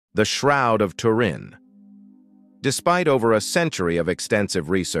the Shroud of Turin. Despite over a century of extensive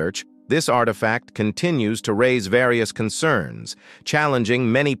research, this artifact continues to raise various concerns,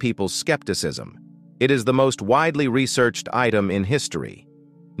 challenging many people's skepticism. It is the most widely researched item in history.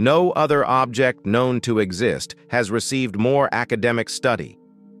 No other object known to exist has received more academic study.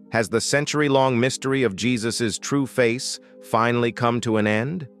 Has the century-long mystery of Jesus' true face finally come to an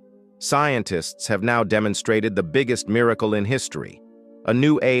end? Scientists have now demonstrated the biggest miracle in history, a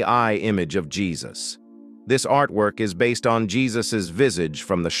new AI image of Jesus. This artwork is based on Jesus' visage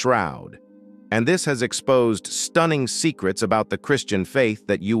from the Shroud, and this has exposed stunning secrets about the Christian faith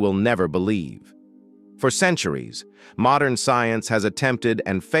that you will never believe. For centuries, modern science has attempted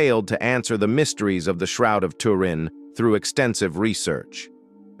and failed to answer the mysteries of the Shroud of Turin through extensive research,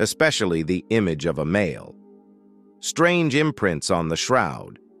 especially the image of a male. Strange imprints on the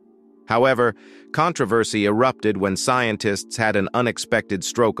shroud. However, controversy erupted when scientists had an unexpected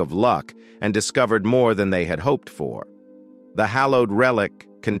stroke of luck and discovered more than they had hoped for. The hallowed relic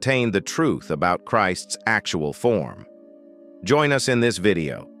contained the truth about Christ's actual form. Join us in this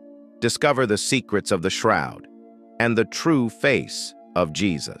video. Discover the secrets of the shroud and the true face of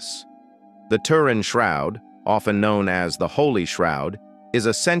Jesus. The Turin Shroud, often known as the Holy Shroud, is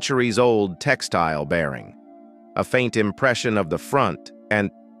a centuries-old textile bearing, a faint impression of the front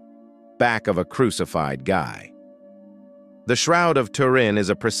and back of a crucified guy. The Shroud of Turin is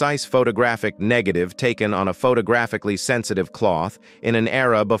a precise photographic negative taken on a photographically sensitive cloth in an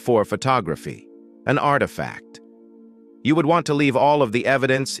era before photography, an artifact. You would want to leave all of the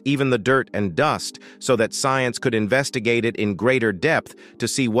evidence, even the dirt and dust, so that science could investigate it in greater depth to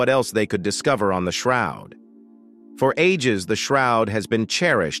see what else they could discover on the shroud. For ages, the shroud has been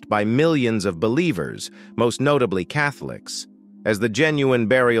cherished by millions of believers, most notably Catholics, as the genuine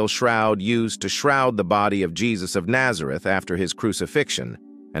burial shroud used to shroud the body of Jesus of Nazareth after his crucifixion,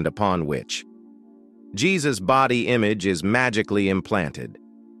 and upon which Jesus' body image is magically implanted.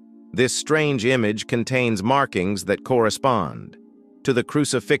 This strange image contains markings that correspond to the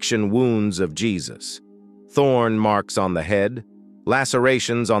crucifixion wounds of Jesus: thorn marks on the head,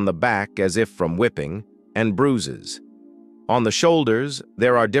 lacerations on the back as if from whipping, and bruises. On the shoulders,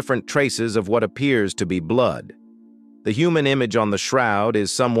 there are different traces of what appears to be blood. The human image on the shroud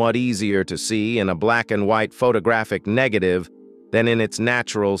is somewhat easier to see in a black and white photographic negative than in its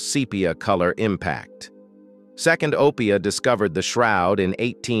natural sepia color impact. Second Opia discovered the shroud in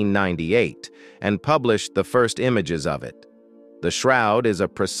 1898 and published the first images of it. The shroud is a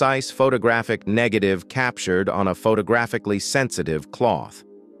precise photographic negative captured on a photographically sensitive cloth.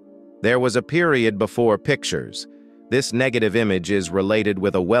 There was a period before pictures. This negative image is related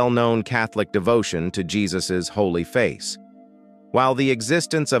with a well-known Catholic devotion to Jesus' holy face. While the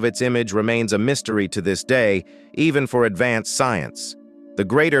existence of its image remains a mystery to this day, even for advanced science, the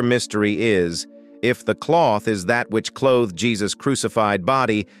greater mystery is if the cloth is that which clothed Jesus' crucified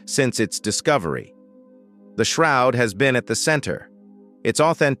body since its discovery. The shroud has been at the center. Its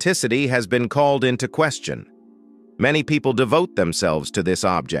authenticity has been called into question. Many people devote themselves to this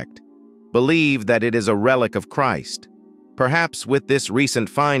object, believe that it is a relic of Christ. Perhaps with this recent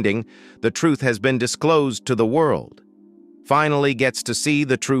finding, the truth has been disclosed to the world, finally gets to see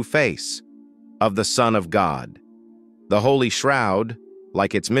the true face of the Son of God. The Holy Shroud,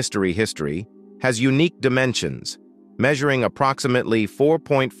 like its mystery history, has unique dimensions, measuring approximately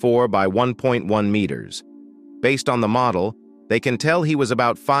 4.4 by 1.1 meters. Based on the model, they can tell he was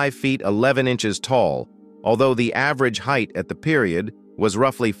about 5 feet 11 inches tall, although the average height at the period was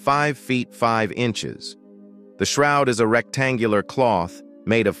roughly 5 feet 5 inches. The shroud is a rectangular cloth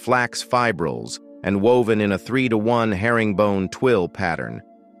made of flax fibrils and woven in a 3-to-1 herringbone twill pattern.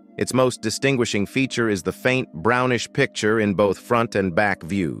 Its most distinguishing feature is the faint brownish picture in both front and back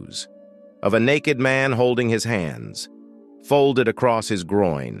views of a naked man holding his hands, folded across his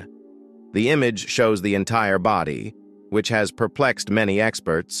groin. The image shows the entire body, which has perplexed many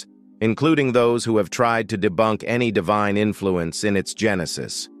experts, including those who have tried to debunk any divine influence in its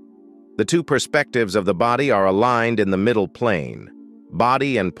genesis. The two perspectives of the body are aligned in the middle plane,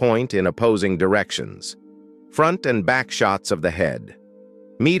 body and point in opposing directions. Front and back shots of the head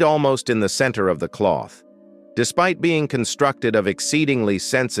meet almost in the center of the cloth. Despite being constructed of exceedingly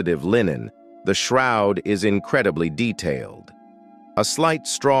sensitive linen, the shroud is incredibly detailed. A slight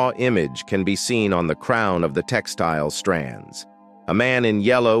straw image can be seen on the crown of the textile strands. A man in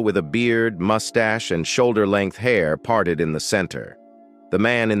yellow with a beard, mustache, and shoulder-length hair parted in the center. The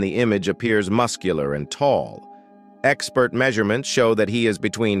man in the image appears muscular and tall. Expert measurements show that he is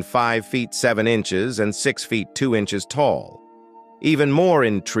between 5 feet 7 inches and 6 feet 2 inches tall. Even more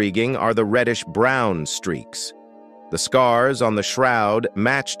intriguing are the reddish-brown streaks. The scars on the shroud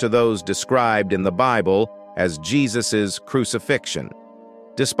match to those described in the Bible as Jesus' crucifixion.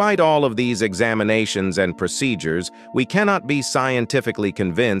 Despite all of these examinations and procedures, we cannot be scientifically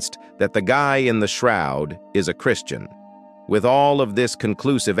convinced that the guy in the shroud is a Christian. With all of this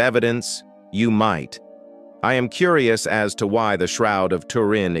conclusive evidence, you might. I am curious as to why the Shroud of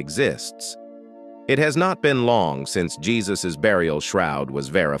Turin exists. It has not been long since Jesus' burial shroud was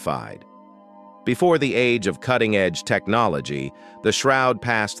verified. Before the age of cutting-edge technology, the shroud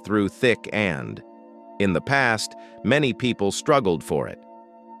passed through thick and. In the past, many people struggled for it.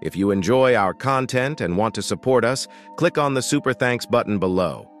 If you enjoy our content and want to support us, click on the Super Thanks button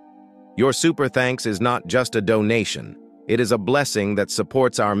below. Your Super Thanks is not just a donation. It is a blessing that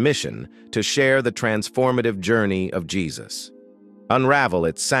supports our mission to share the transformative journey of Jesus. Unravel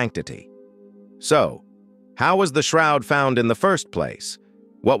its sanctity. So, how was the shroud found in the first place?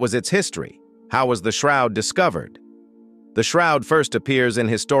 What was its history? How was the shroud discovered? The shroud first appears in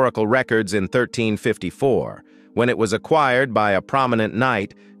historical records in 1354, when it was acquired by a prominent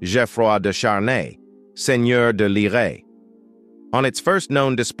knight, Geoffroy de Charnay, Seigneur de Lirey. On its first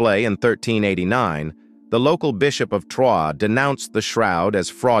known display in 1389, the local bishop of Troyes denounced the shroud as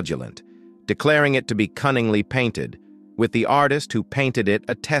fraudulent, declaring it to be cunningly painted, with the artist who painted it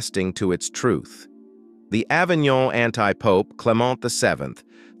attesting to its truth. The Avignon anti-pope Clement VII,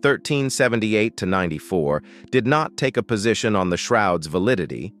 1378–94, did not take a position on the shroud's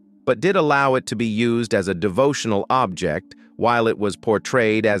validity, but did allow it to be used as a devotional object while it was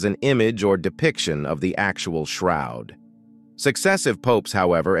portrayed as an image or depiction of the actual shroud. Successive popes,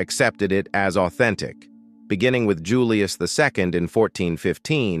 however, accepted it as authentic, beginning with Julius II in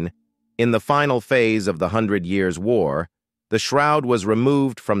 1415. In the final phase of the Hundred Years' War, the shroud was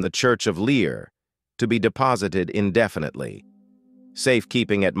removed from the Church of Lear to be deposited indefinitely.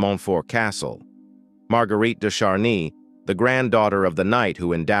 Safekeeping at Montfort Castle. Marguerite de Charny, the granddaughter of the knight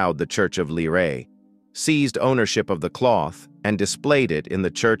who endowed the Church of Lirey, seized ownership of the cloth and displayed it in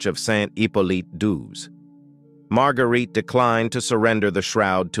the Church of Saint-Hippolyte-Douze. Marguerite declined to surrender the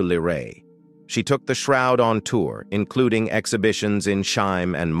shroud to Lirey. She took the shroud on tour, including exhibitions in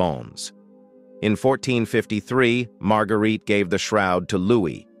Chaim and Mons. In 1453, Marguerite gave the shroud to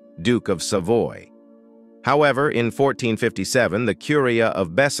Louis, Duke of Savoy. However, in 1457, the Curia of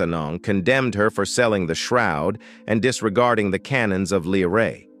Besançon condemned her for selling the shroud and disregarding the canons of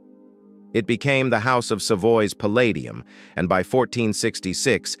Lirey. It became the House of Savoy's Palladium, and by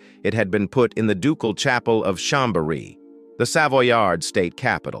 1466, it had been put in the ducal chapel of Chambéry, the Savoyard state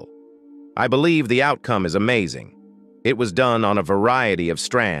capital. I believe the outcome is amazing. It was done on a variety of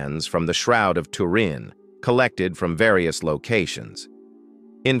strands from the Shroud of Turin, collected from various locations.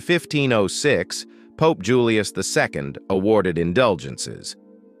 In 1506, Pope Julius II awarded indulgences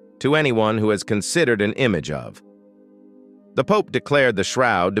to anyone who has considered an image of. The Pope declared the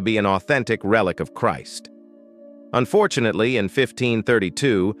shroud to be an authentic relic of Christ. Unfortunately, in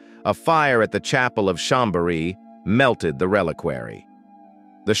 1532, a fire at the chapel of Chambéry melted the reliquary.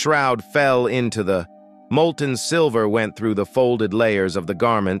 The shroud fell into the molten silver went through the folded layers of the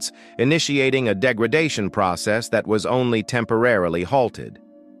garments, initiating a degradation process that was only temporarily halted.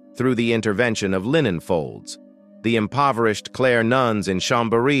 Through the intervention of linen folds, the impoverished Clare nuns in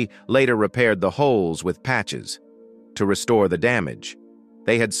Chambéry later repaired the holes with patches to restore the damage.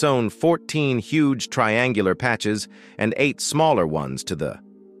 They had sewn 14 huge triangular patches and 8 smaller ones to the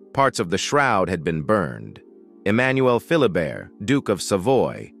parts of the shroud had been burned. Emmanuel Philibert, Duke of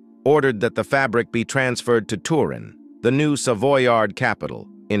Savoy, ordered that the fabric be transferred to Turin, the new Savoyard capital,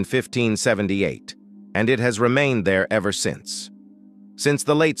 in 1578, and it has remained there ever since. Since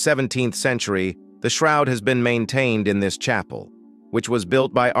the late 17th century, the shroud has been maintained in this chapel, which was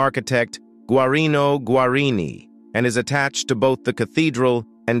built by architect Guarino Guarini and is attached to both the cathedral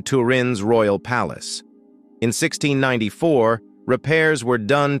and Turin's royal palace. In 1694, repairs were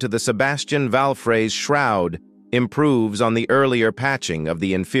done to the Sebastian Valfrey's shroud, improves on the earlier patching of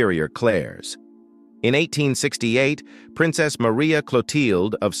the inferior clairs. In 1868, Princess Maria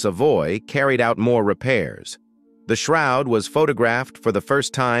Clotilde of Savoy carried out more repairs. The shroud was photographed for the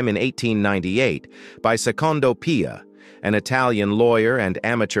first time in 1898 by Secondo Pia, an Italian lawyer and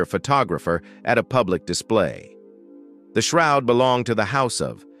amateur photographer, at a public display. The shroud belonged to the House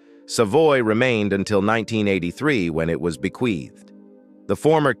of Savoy remained until 1983 when it was bequeathed. The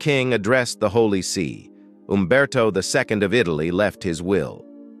former king addressed the Holy See. Umberto II of Italy left his will.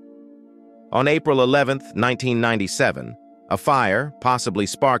 On April 11, 1997, a fire, possibly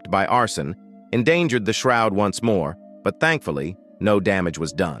sparked by arson, endangered the shroud once more, but thankfully, no damage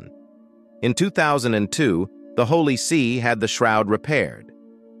was done. In 2002, the Holy See had the shroud repaired.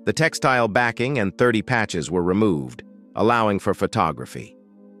 The textile backing and 30 patches were removed, allowing for photography.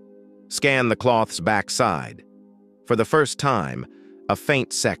 Scan the cloth's backside. For the first time, a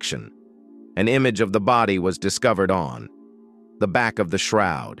faint section. An image of the body was discovered on the back of the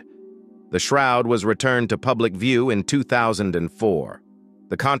shroud. The shroud was returned to public view in 2004.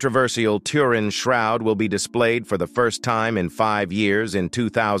 The controversial Turin shroud will be displayed for the first time in 5 years in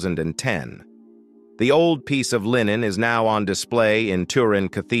 2010. The old piece of linen is now on display in Turin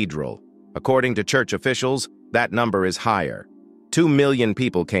Cathedral. According to church officials, that number is higher. 2 million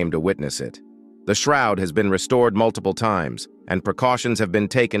people came to witness it. The shroud has been restored multiple times, and precautions have been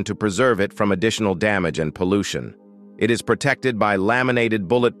taken to preserve it from additional damage and pollution. It is protected by laminated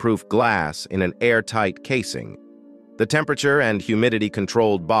bulletproof glass in an airtight casing. The temperature and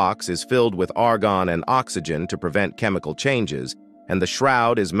humidity-controlled box is filled with argon and oxygen to prevent chemical changes, and the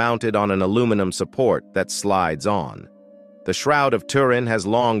shroud is mounted on an aluminum support that slides on. The Shroud of Turin has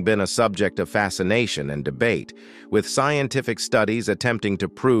long been a subject of fascination and debate, with scientific studies attempting to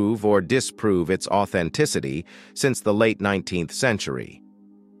prove or disprove its authenticity since the late 19th century.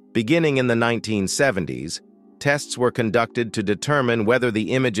 Beginning in the 1970s, tests were conducted to determine whether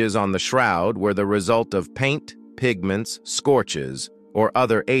the images on the shroud were the result of paint, pigments, scorches, or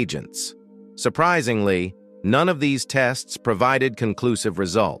other agents. Surprisingly, none of these tests provided conclusive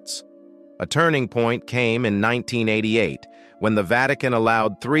results. A turning point came in 1988, when the Vatican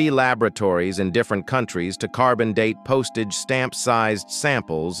allowed 3 laboratories in different countries to carbon date postage stamp-sized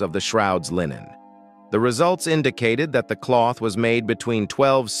samples of the shroud's linen. The results indicated that the cloth was made between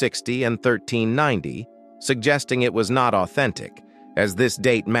 1260 and 1390, suggesting it was not authentic, as this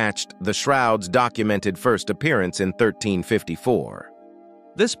date matched the shroud's documented first appearance in 1354.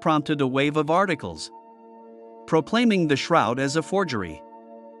 This prompted a wave of articles proclaiming the shroud as a forgery.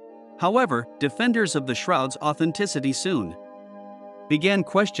 However, defenders of the shroud's authenticity soon began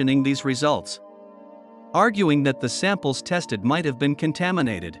questioning these results, arguing that the samples tested might have been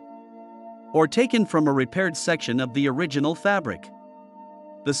contaminated or taken from a repaired section of the original fabric.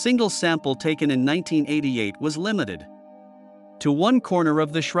 The single sample taken in 1988 was limited to one corner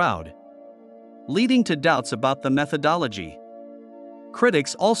of the shroud, leading to doubts about the methodology.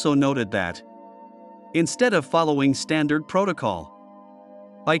 Critics also noted that, instead of following standard protocol,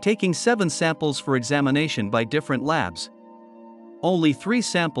 by taking 7 samples for examination by different labs, only 3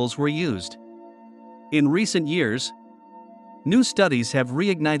 samples were used. In recent years, new studies have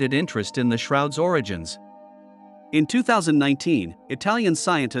reignited interest in the shroud's origins. In 2019, Italian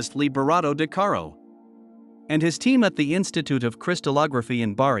scientist Liberato De Caro and his team at the Institute of Crystallography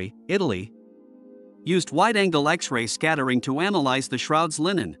in Bari, Italy, used wide-angle X-ray scattering to analyze the shroud's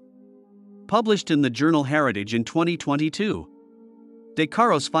linen. Published in the journal Heritage in 2022, De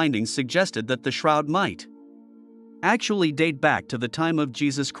Caro's findings suggested that the shroud might actually date back to the time of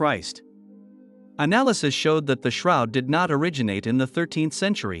Jesus Christ. Analysis showed that the shroud did not originate in the 13th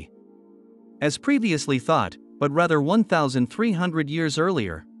century, as previously thought, but rather 1,300 years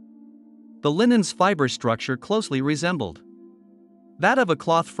earlier. The linen's fiber structure closely resembled that of a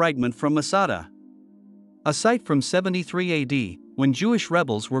cloth fragment from Masada, a site from 73 AD, when Jewish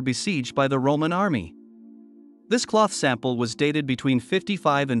rebels were besieged by the Roman army. This cloth sample was dated between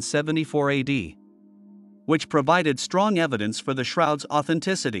 55 and 74 AD, which provided strong evidence for the shroud's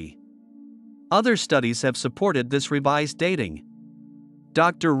authenticity. Other studies have supported this revised dating.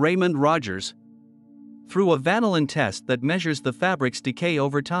 Dr. Raymond Rogers, through a vanillin test that measures the fabric's decay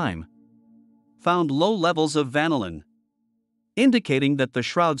over time, found low levels of vanillin, indicating that the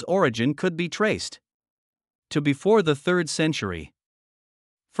shroud's origin could be traced to before the 3rd century.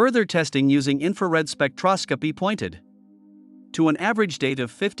 Further testing using infrared spectroscopy pointed to an average date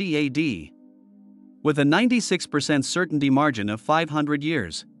of 50 AD, with a 96% certainty margin of 500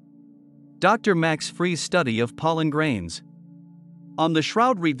 years. Dr. Max Free's study of pollen grains on the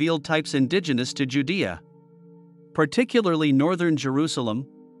shroud revealed types indigenous to Judea, particularly northern Jerusalem,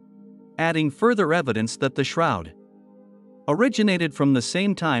 adding further evidence that the shroud originated from the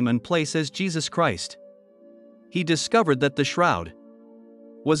same time and place as Jesus Christ. He discovered that the shroud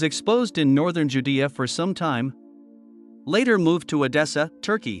was exposed in northern Judea for some time, later moved to Edessa,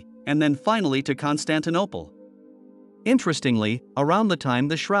 Turkey, and then finally to Constantinople. Interestingly, around the time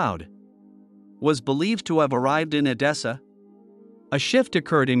the shroud was believed to have arrived in Edessa, a shift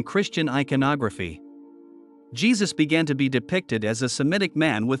occurred in Christian iconography. Jesus began to be depicted as a Semitic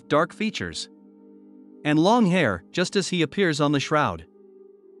man with dark features and long hair, just as he appears on the shroud.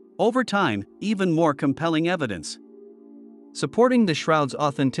 Over time, even more compelling evidence supporting the shroud's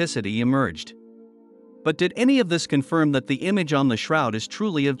authenticity emerged. But did any of this confirm that the image on the shroud is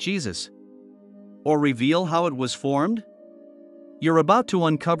truly of Jesus, or reveal how it was formed? You're about to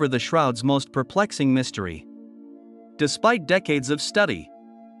uncover the Shroud's most perplexing mystery. Despite decades of study,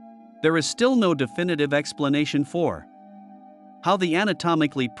 there is still no definitive explanation for how the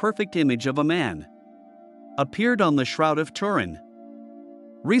anatomically perfect image of a man appeared on the Shroud of Turin.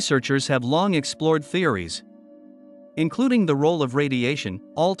 Researchers have long explored theories, including the role of radiation,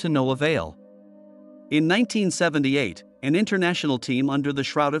 all to no avail. In 1978, an international team under the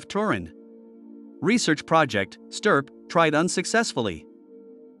Shroud of Turin research project, STURP, tried unsuccessfully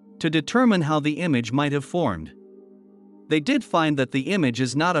to determine how the image might have formed. They did find that the image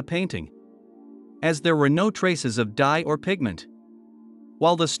is not a painting, as there were no traces of dye or pigment.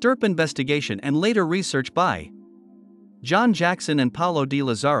 While the STURP investigation and later research by John Jackson and Paolo di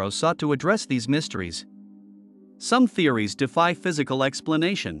Lazzaro sought to address these mysteries, some theories defy physical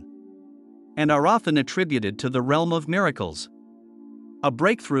explanation and are often attributed to the realm of miracles. A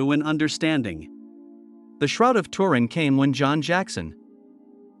breakthrough in understanding the Shroud of Turin came when John Jackson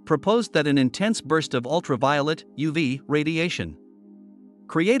proposed that an intense burst of ultraviolet (UV) radiation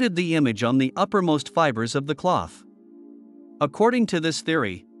created the image on the uppermost fibers of the cloth. According to this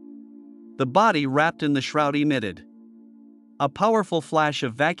theory, the body wrapped in the shroud emitted a powerful flash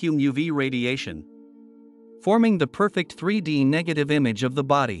of vacuum UV radiation, forming the perfect 3D negative image of the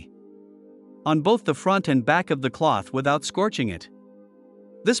body on both the front and back of the cloth without scorching it.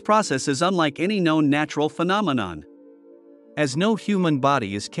 This process is unlike any known natural phenomenon, as no human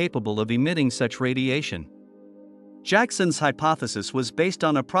body is capable of emitting such radiation. Jackson's hypothesis was based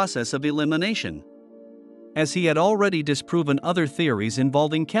on a process of elimination, as he had already disproven other theories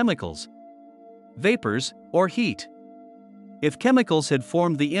involving chemicals, vapors, or heat. If chemicals had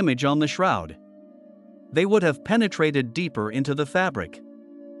formed the image on the shroud, they would have penetrated deeper into the fabric.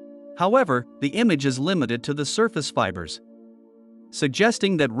 However, the image is limited to the surface fibers,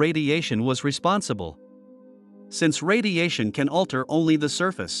 suggesting that radiation was responsible, since radiation can alter only the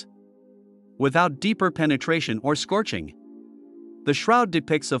surface, without deeper penetration or scorching. The shroud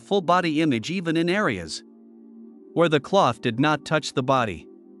depicts a full-body image even in areas where the cloth did not touch the body,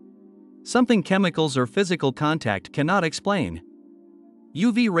 something chemicals or physical contact cannot explain.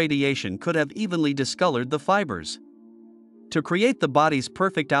 UV radiation could have evenly discolored the fibers to create the body's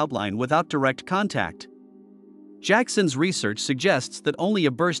perfect outline without direct contact. Jackson's research suggests that only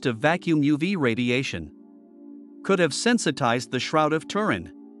a burst of vacuum UV radiation could have sensitized the Shroud of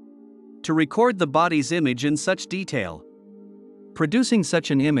Turin to record the body's image in such detail. Producing such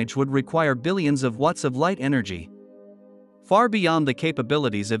an image would require billions of watts of light energy, far beyond the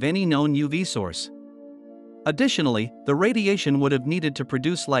capabilities of any known UV source. Additionally, the radiation would have needed to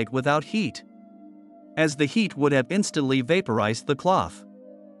produce light without heat, as the heat would have instantly vaporized the cloth.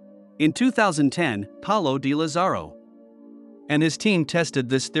 In 2010, Paolo di Lazzaro and his team tested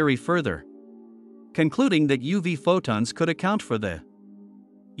this theory further, concluding that UV photons could account for the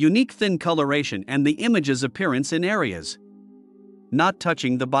unique thin coloration and the image's appearance in areas not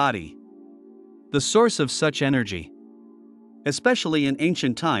touching the body. The source of such energy, especially in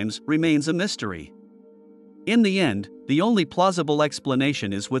ancient times, remains a mystery. In the end, the only plausible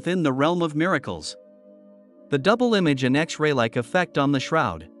explanation is within the realm of miracles. The double image and X-ray-like effect on the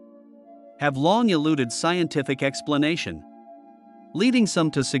shroud have long eluded scientific explanation, leading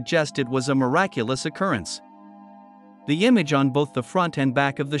some to suggest it was a miraculous occurrence. The image on both the front and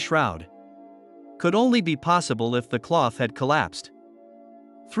back of the shroud could only be possible if the cloth had collapsed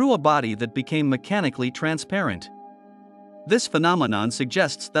through a body that became mechanically transparent. This phenomenon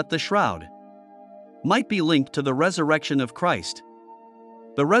suggests that the shroud might be linked to the resurrection of Christ.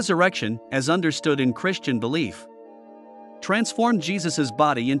 The resurrection, as understood in Christian belief, transformed Jesus'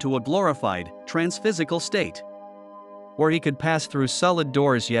 body into a glorified, transphysical state, where he could pass through solid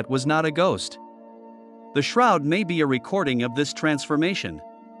doors yet was not a ghost. The shroud may be a recording of this transformation,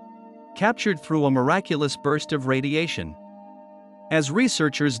 captured through a miraculous burst of radiation. As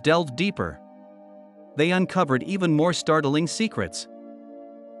researchers delved deeper, they uncovered even more startling secrets.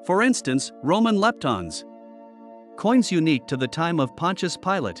 For instance, Roman leptons, coins unique to the time of Pontius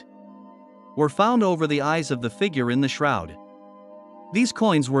Pilate, were found over the eyes of the figure in the shroud. These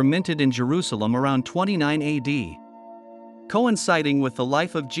coins were minted in Jerusalem around 29 AD, coinciding with the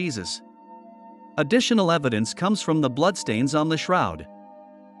life of Jesus. Additional evidence comes from the bloodstains on the shroud,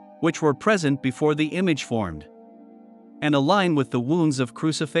 which were present before the image formed, and align with the wounds of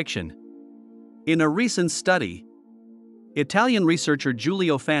crucifixion. In a recent study, Italian researcher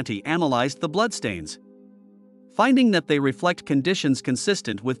Giulio Fanti analyzed the bloodstains, finding that they reflect conditions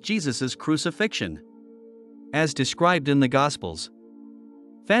consistent with Jesus' crucifixion, as described in the Gospels.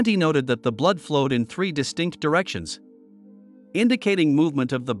 Fanti noted that the blood flowed in 3 distinct directions, indicating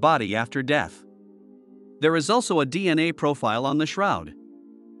movement of the body after death. There is also a DNA profile on the shroud,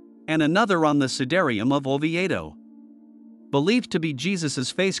 and another on the Sudarium of Oviedo, believed to be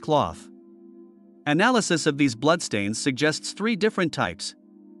Jesus' face cloth. Analysis of these bloodstains suggests 3 different types: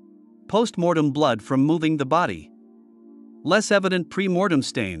 post-mortem blood from moving the body, less evident pre-mortem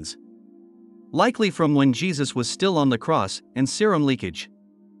stains, likely from when Jesus was still on the cross, and serum leakage.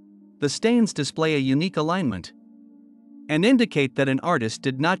 The stains display a unique alignment and indicate that an artist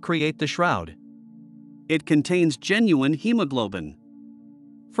did not create the shroud. It contains genuine hemoglobin.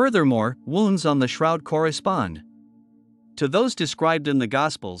 Furthermore, wounds on the shroud correspond to those described in the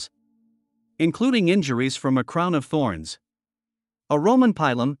Gospels, including injuries from a crown of thorns, a Roman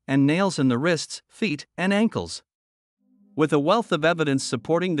pilum, and nails in the wrists, feet, and ankles. With a wealth of evidence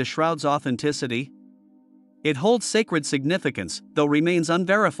supporting the shroud's authenticity, it holds sacred significance, though remains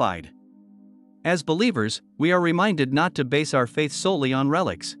unverified. As believers, we are reminded not to base our faith solely on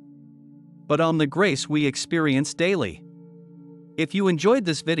relics, but on the grace we experience daily. If you enjoyed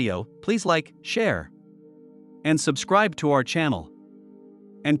this video, please like, share, and subscribe to our channel.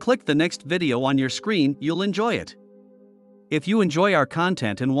 And click the next video on your screen, you'll enjoy it. If you enjoy our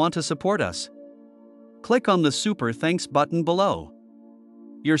content and want to support us, click on the Super Thanks button below.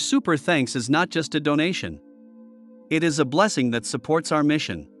 Your super thanks is not just a donation. It is a blessing that supports our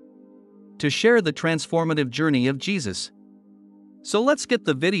mission to share the transformative journey of Jesus. So let's get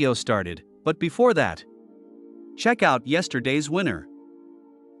the video started, but before that, check out yesterday's winner.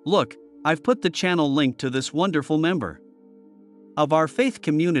 Look, I've put the channel link to this wonderful member of our faith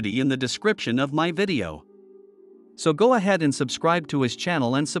community in the description of my video. So go ahead and subscribe to his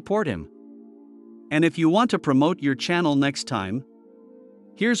channel and support him. And if you want to promote your channel next time,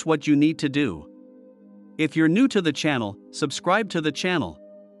 here's what you need to do. If you're new to the channel, subscribe to the channel,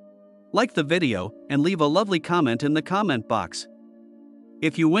 like the video, and leave a lovely comment in the comment box.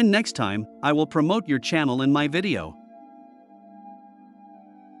 If you win next time, I will promote your channel in my video.